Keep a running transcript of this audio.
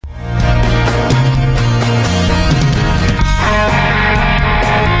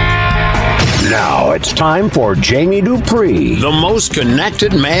It's time for Jamie Dupree, the most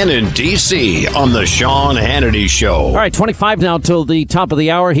connected man in D.C. on the Sean Hannity Show. All right, 25 now till the top of the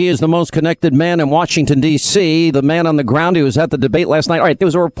hour. He is the most connected man in Washington, D.C., the man on the ground who was at the debate last night. All right, there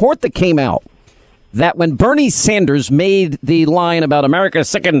was a report that came out that when Bernie Sanders made the line about America's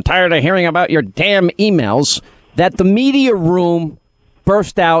sick and tired of hearing about your damn emails, that the media room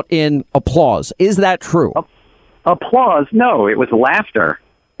burst out in applause. Is that true? Applause? No, it was laughter.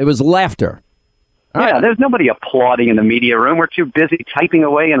 It was laughter. There's nobody applauding in the media room. We're too busy typing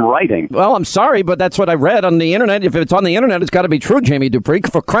away and writing. Well, I'm sorry, but that's what I read on the internet. If it's on the internet, it's got to be true, Jamie Dupree.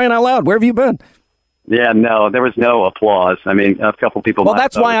 For crying out loud, where have you been? Yeah, no, there was no applause. I mean, a couple people. Well,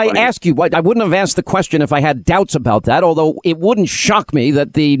 that's why I ask you. I wouldn't have asked the question if I had doubts about that, although it wouldn't shock me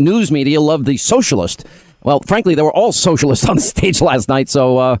that the news media loved the socialist. Well, frankly, they were all socialists on the stage last night.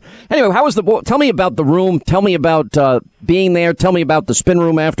 So anyway, how was tell me about the room. Tell me about being there. Tell me about the spin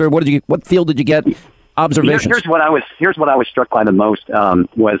room after. What field did you get? Observations. Here's what I was struck by the most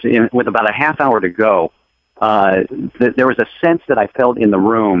was with about a half hour to go. There was a sense that I felt in the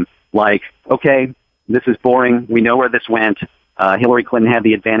room like, okay, this is boring. We know where this went. Hillary Clinton had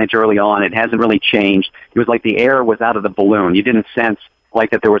the advantage early on. It hasn't really changed. It was like the air was out of the balloon. You didn't sense like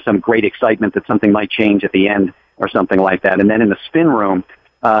that there was some great excitement that something might change at the end or something like that. And then in the spin room,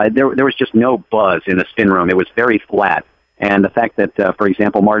 there was just no buzz in the spin room. It was very flat. And the fact that, for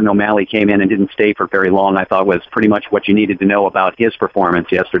example, Martin O'Malley came in and didn't stay for very long, I thought was pretty much what you needed to know about his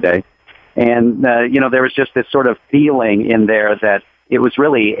performance yesterday. And, there was just this sort of feeling in there that it was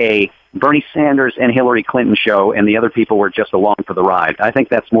really a Bernie Sanders and Hillary Clinton show, and the other people were just along for the ride. I think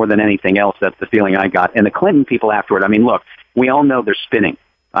that's more than anything else. That's the feeling I got. And the Clinton people afterward, I mean, look, we all know they're spinning.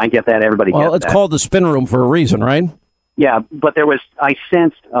 I get that. Everybody gets that. Well, it's called the spin room for a reason, right? Yeah, but I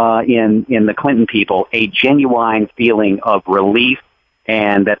sensed in the Clinton people a genuine feeling of relief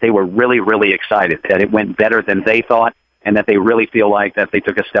and that they were really, really excited, that it went better than they thought and that they really feel like that they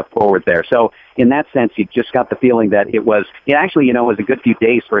took a step forward there. So in that sense, you just got the feeling that it was a good few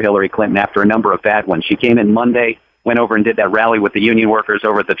days for Hillary Clinton after a number of bad ones. She came in Monday, went over and did that rally with the union workers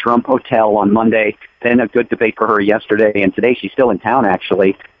over at the Trump Hotel on Monday. Then a good debate for her yesterday, and today she's still in town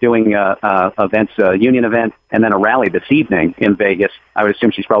actually doing events, a union event, and then a rally this evening in Vegas. I would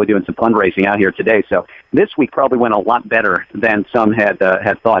assume she's probably doing some fundraising out here today. So this week probably went a lot better than some had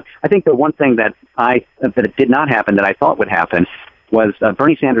thought. I think the one thing that it did not happen that I thought would happen was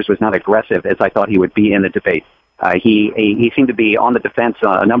Bernie Sanders was not aggressive as I thought he would be in the debate. He seemed to be on the defense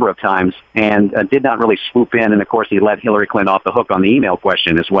a number of times and did not really swoop in. And, of course, he let Hillary Clinton off the hook on the email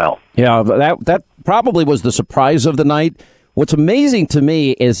question as well. Yeah, that probably was the surprise of the night. What's amazing to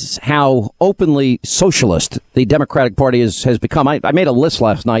me is how openly socialist the Democratic Party has become. I made a list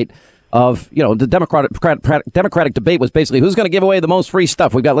last night of, the Democratic debate was basically who's going to give away the most free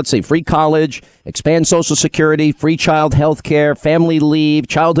stuff. We've got, let's see, free college, expand Social Security, free child health care, family leave,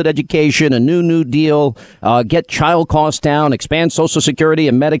 childhood education, a new deal, get child costs down, expand Social Security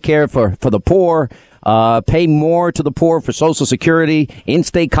and Medicare for the poor, pay more to the poor for Social Security,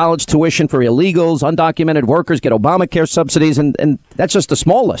 in-state college tuition for illegals, undocumented workers, get Obamacare subsidies, and that's just the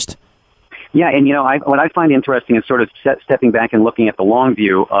small list. Yeah, and what I find interesting is sort of stepping back and looking at the long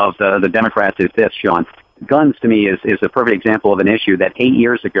view of the Democrats is this, Sean. Guns, to me, is a perfect example of an issue that 8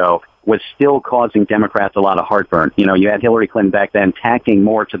 years ago was still causing Democrats a lot of heartburn. You had Hillary Clinton back then tacking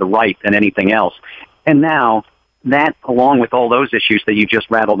more to the right than anything else. And now, that, along with all those issues that you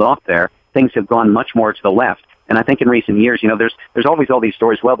just rattled off there, things have gone much more to the left. And I think in recent years, there's always all these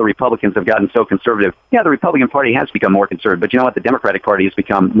stories, well, the Republicans have gotten so conservative. Yeah, the Republican Party has become more conservative, but you know what? The Democratic Party has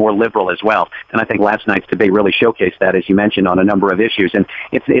become more liberal as well. And I think last night's debate really showcased that, as you mentioned, on a number of issues. And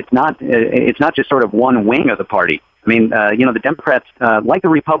it's not just sort of one wing of the party. I mean, the Democrats, like the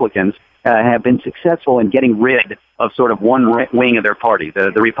Republicans, have been successful in getting rid of sort of one wing of their party.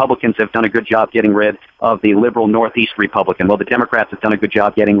 The Republicans have done a good job getting rid of the liberal Northeast Republican. Well, the Democrats have done a good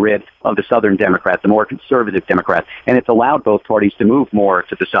job getting rid of the Southern Democrats, the more conservative Democrats. And it's allowed both parties to move more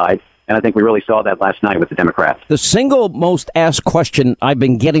to the side. And I think we really saw that last night with the Democrats. The single most asked question I've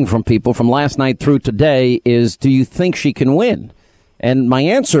been getting from people from last night through today is, do you think she can win? And my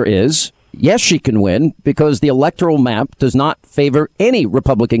answer is, yes, she can win, because the electoral map does not favor any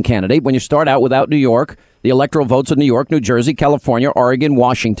Republican candidate. When you start out without New York, the electoral votes in New York, New Jersey, California, Oregon,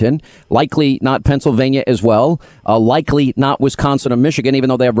 Washington, likely not Pennsylvania as well, likely not Wisconsin or Michigan, even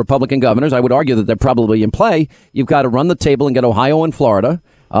though they have Republican governors. I would argue that they're probably in play. You've got to run the table and get Ohio and Florida.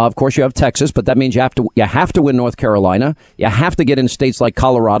 Of course, you have Texas, but that means you have to win North Carolina. You have to get in states like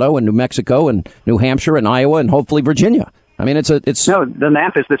Colorado and New Mexico and New Hampshire and Iowa and hopefully Virginia. I mean, it's no. The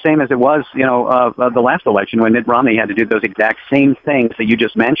math is the same as it was, the last election when Mitt Romney had to do those exact same things that you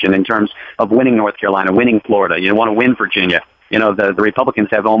just mentioned in terms of winning North Carolina, winning Florida. You want to win Virginia. The Republicans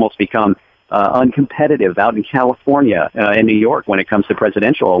have almost become uncompetitive out in California and New York when it comes to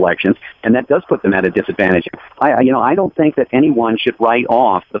presidential elections, and that does put them at a disadvantage. I don't think that anyone should write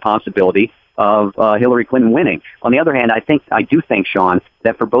off the possibility of Hillary Clinton winning. On the other hand, I do think, Sean,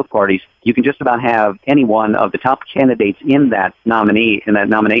 that for both parties, you can just about have any one of the top candidates in that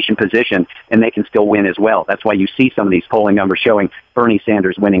nomination position, and they can still win as well. That's why you see some of these polling numbers showing Bernie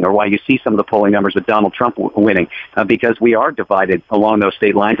Sanders winning, or why you see some of the polling numbers with Donald Trump winning, because we are divided along those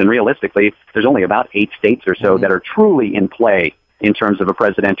state lines, and realistically, there's only about 8 states or so that are truly in play in terms of a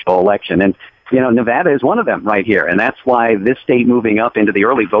presidential election. And Nevada is one of them right here, and that's why this state moving up into the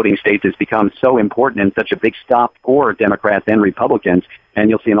early voting states has become so important and such a big stop for Democrats and Republicans, and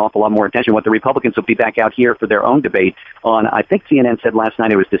you'll see an awful lot more attention. What the Republicans will be back out here for their own debate on, I think CNN said last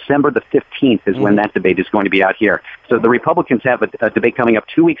night it was December the 15th is when that debate is going to be out here. So the Republicans have a debate coming up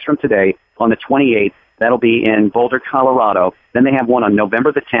 2 weeks from today on the 28th. That'll be in Boulder, Colorado. Then they have one on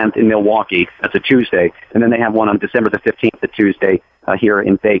November the 10th in Milwaukee. That's a Tuesday. And then they have one on December the 15th, the Tuesday, here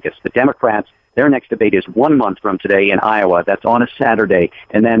in Vegas. The Democrats, their next debate is 1 month from today in Iowa. That's on a Saturday.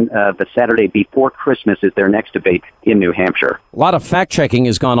 And then the Saturday before Christmas is their next debate in New Hampshire. A lot of fact-checking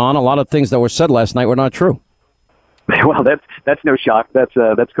has gone on. A lot of things that were said last night were not true. Well, that's no shock. That's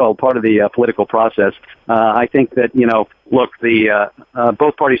called part of the political process. I think that, look,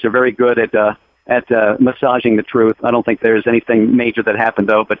 both parties are very good at massaging the truth. I don't think there's anything major that happened,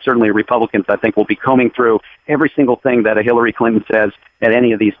 though, but certainly Republicans, I think, will be combing through every single thing that a Hillary Clinton says at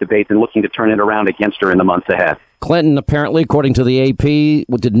any of these debates and looking to turn it around against her in the months ahead. Clinton, apparently, according to the AP,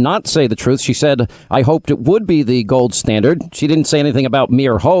 did not say the truth. She said, I hoped it would be the gold standard. She didn't say anything about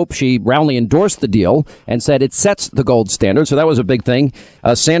mere hope. She roundly endorsed the deal and said it sets the gold standard. So that was a big thing.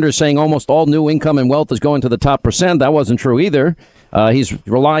 Sanders saying almost all new income and wealth is going to the top percent. That wasn't true either. He's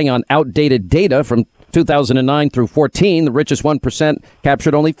relying on outdated data from 2009 through 14. The richest 1%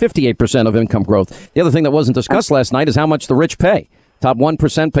 captured only 58% of income growth. The other thing that wasn't discussed last night is how much the rich pay. Top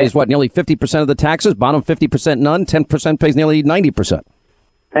 1% pays nearly 50% of the taxes. Bottom 50% none. 10% pays nearly 90%.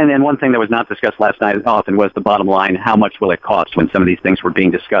 And then one thing that was not discussed last night often was the bottom line. How much will it cost when some of these things were being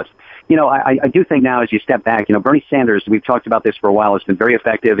discussed? I do think now as you step back, Bernie Sanders, we've talked about this for a while, has been very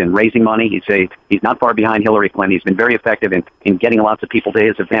effective in raising money. He's not far behind Hillary Clinton. He's been very effective in getting lots of people to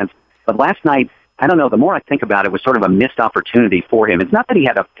his events. But last night, I don't know, the more I think about it, it was sort of a missed opportunity for him. It's not that he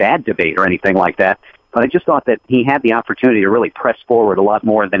had a bad debate or anything like that, but I just thought that he had the opportunity to really press forward a lot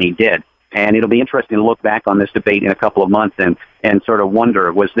more than he did. And it'll be interesting to look back on this debate in a couple of months and sort of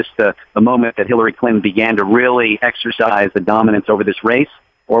wonder, was this the moment that Hillary Clinton began to really exercise the dominance over this race?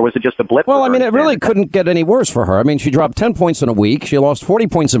 Or was it just a blip? Well, I mean, it really couldn't get any worse for her. I mean, she dropped 10 points in a week. She lost 40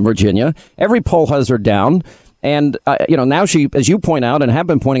 points in Virginia. Every poll has her down. And, now she, as you point out and have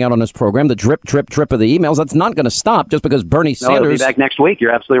been pointing out on this program, the drip, drip, drip of the emails, that's not going to stop just because Bernie Sanders... No, it'll be back next week.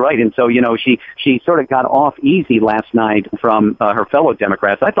 You're absolutely right. And so, she sort of got off easy last night from her fellow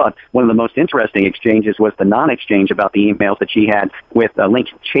Democrats. I thought one of the most interesting exchanges was the non-exchange about the emails that she had with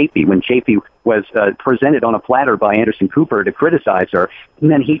Lincoln Chafee, when Chafee was presented on a platter by Anderson Cooper to criticize her.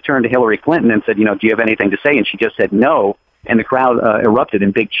 And then he turned to Hillary Clinton and said, do you have anything to say? And she just said no. And the crowd erupted in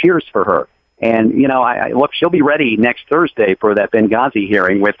big cheers for her. And, look, she'll be ready next Thursday for that Benghazi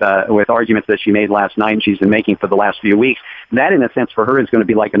hearing with arguments that she made last night and she's been making for the last few weeks. That, in a sense, for her is going to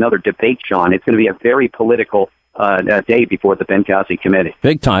be like another debate, Sean. It's going to be a very political day before the Benghazi committee.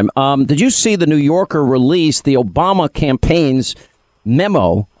 Big time. Did you see the New Yorker release the Obama campaign's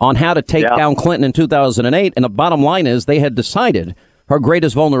memo on how to take down Clinton in 2008? And the bottom line is they had decided her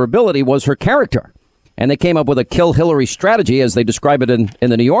greatest vulnerability was her character. And they came up with a kill Hillary strategy, as they describe it in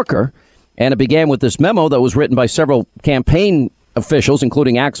the New Yorker. And it began with this memo that was written by several campaign officials,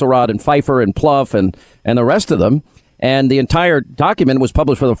 including Axelrod and Pfeiffer and Plouffe and the rest of them. And the entire document was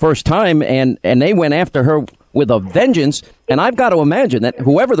published for the first time, and they went after her with a vengeance. And I've got to imagine that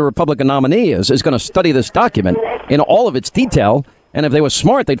whoever the Republican nominee is going to study this document in all of its detail. And if they were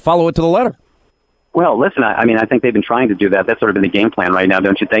smart, they'd follow it to the letter. Well, listen, I think they've been trying to do that. That's sort of been the game plan right now,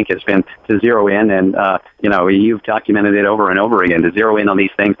 don't you think? It's been to zero in, and, you've documented it over and over again, to zero in on these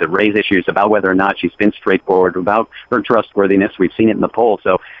things that raise issues about whether or not she's been straightforward, about her trustworthiness. We've seen it in the polls.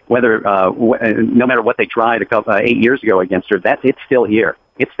 So whether, no matter what they tried 8 years ago against her, it's still here.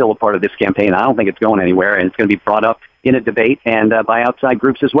 It's still a part of this campaign. I don't think it's going anywhere, and it's going to be brought up in a debate and by outside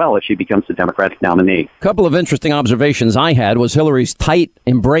groups as well if she becomes the Democratic nominee. A couple of interesting observations I had was Hillary's tight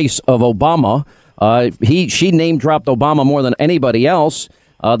embrace of Obama. She name dropped Obama more than anybody else.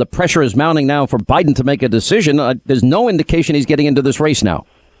 The pressure is mounting now for Biden to make a decision. There's no indication he's getting into this race now.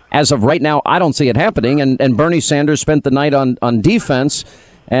 As of right now, I don't see it happening. And Bernie Sanders spent the night on defense.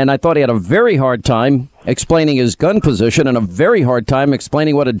 And I thought he had a very hard time explaining his gun position and a very hard time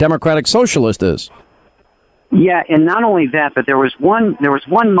explaining what a democratic socialist is. Yeah, and not only that, but there was one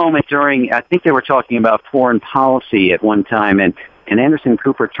moment during, I think they were talking about foreign policy at one time, and Anderson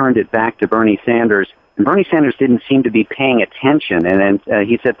Cooper turned it back to Bernie Sanders, and Bernie Sanders didn't seem to be paying attention, and then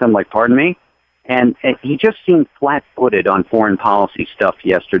he said something like, "Pardon me?" And he just seemed flat-footed on foreign policy stuff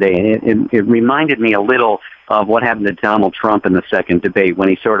yesterday, and it reminded me a little of what happened to Donald Trump in the second debate when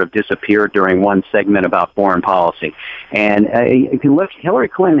he sort of disappeared during one segment about foreign policy. And if you look, Hillary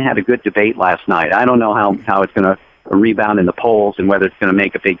Clinton had a good debate last night. I don't know how it's going to rebound in the polls and whether it's going to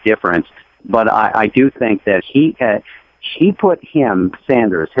make a big difference, but I do think that she put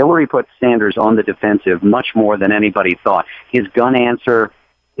Hillary put Sanders on the defensive much more than anybody thought. His gun answer,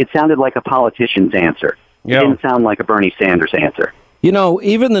 it sounded like a politician's answer. It didn't sound like a Bernie Sanders answer. You know,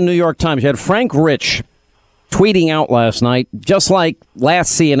 even the New York Times, you had Frank Rich tweeting out last night, just like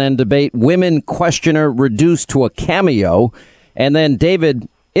last CNN debate, women questioner reduced to a cameo. And then David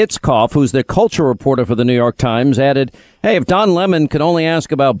Itzkoff, who's the culture reporter for the New York Times, added, hey, if Don Lemon can only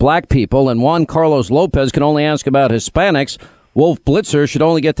ask about black people and Juan Carlos Lopez can only ask about Hispanics, Wolf Blitzer should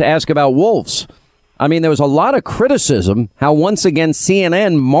only get to ask about wolves. I mean, there was a lot of criticism how once again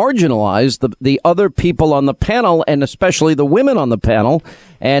CNN marginalized the other people on the panel, and especially the women on the panel,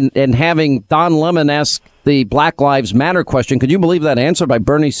 and having Don Lemon ask the Black Lives Matter question. Could you believe that answer by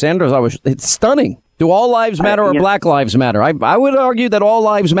Bernie Sanders? It's stunning. Do all lives matter or Black Lives Matter? I would argue that all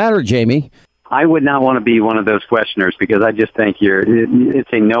lives matter, Jamie. I would not want to be one of those questioners because I just think it's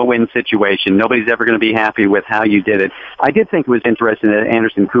a no-win situation. Nobody's ever going to be happy with how you did it. I did think it was interesting that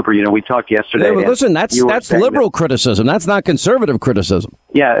Anderson Cooper, we talked yesterday. Yeah, well, listen, that's liberal criticism. That's not conservative criticism.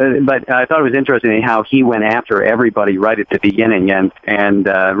 Yeah, but I thought it was interesting how he went after everybody right at the beginning and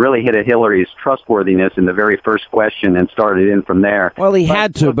really hit at Hillary's trustworthiness in the very first question and started in from there. Well, he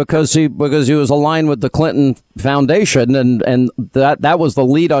had to because he was aligned with the Clinton Foundation, and that was the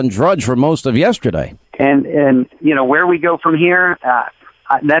lead on Drudge for most of yesterday. And where we go from here,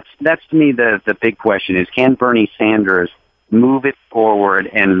 that's to me the big question is, can Bernie Sanders move it forward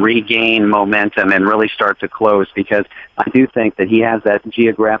and regain momentum and really start to close? Because I do think that he has that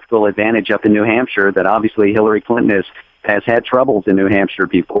geographical advantage up in New Hampshire that obviously Hillary Clinton has had troubles in New Hampshire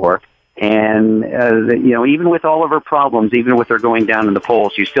before. And, even with all of her problems, even with her going down in the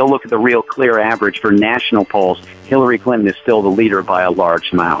polls, you still look at the real clear average for national polls. Hillary Clinton is still the leader by a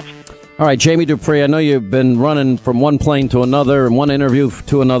large amount. All right, Jamie Dupree, I know you've been running from one plane to another and one interview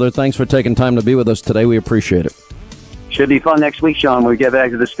to another. Thanks for taking time to be with us today. We appreciate it. Should be fun next week, Sean, when we get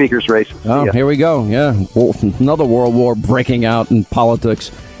back to the speaker's race. Oh, here we go. Yeah, another world war breaking out in politics.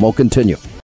 We'll continue.